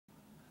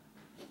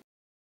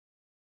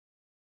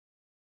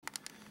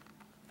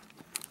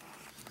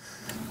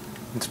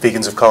It's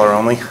vegans of color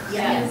only?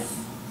 Yes.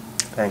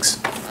 Thanks.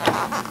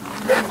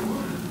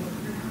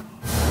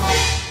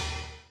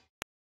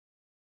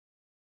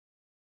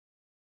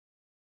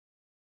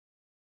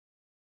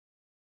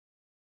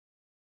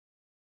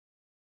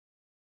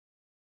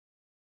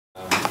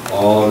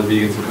 All the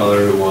vegans of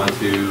color who want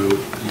to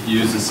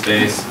use the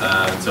space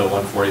until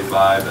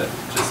 1:45,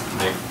 just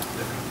make,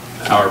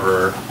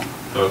 however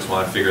folks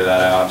want to figure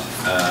that out.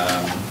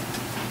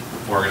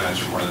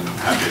 Organizers are more than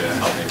happy to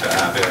help make that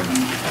happen.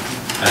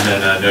 And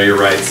then know your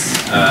rights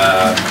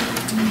at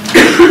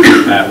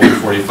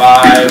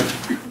 1:45.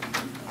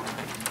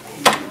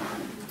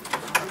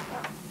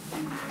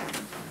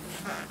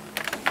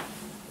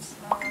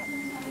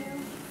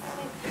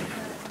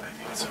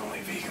 It's only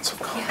vegans of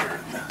color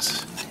in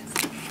this.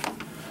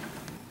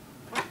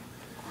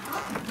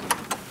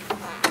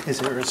 Is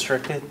it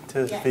restricted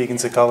to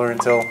vegans of color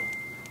until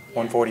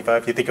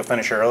 1:45? Do you think you'll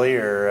finish early,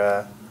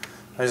 or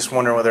I just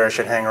wonder whether I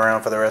should hang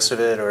around for the rest of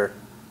it, or?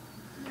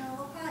 No,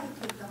 we'll probably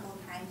take the whole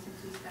time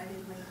since we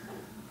started late.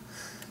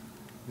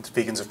 It's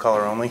vegans of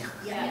color only?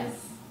 Yes.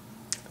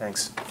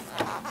 Thanks.